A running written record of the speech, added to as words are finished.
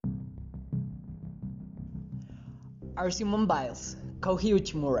Are Simone Biles, Kohei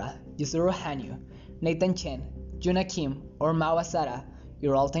Uchimura, Yuzuru Hanyu, Nathan Chen, Yuna Kim, or Mao Asada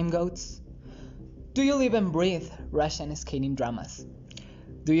your all-time goats? Do you live and breathe Russian skating dramas?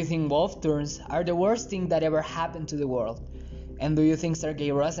 Do you think wolf turns are the worst thing that ever happened to the world? And do you think Sergei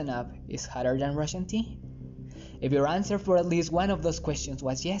Rozanov is hotter than Russian tea? If your answer for at least one of those questions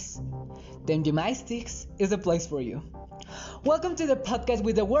was yes, then Gymnastics is the place for you. Welcome to the podcast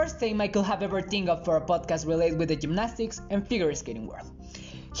with the worst thing I could have ever think of for a podcast related with the gymnastics and figure skating world.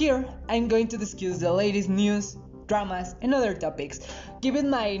 Here, I'm going to discuss the latest news, dramas, and other topics, giving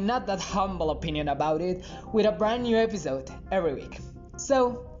my not that humble opinion about it with a brand new episode every week.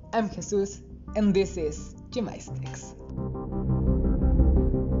 So, I'm Jesus, and this is Gymnastics.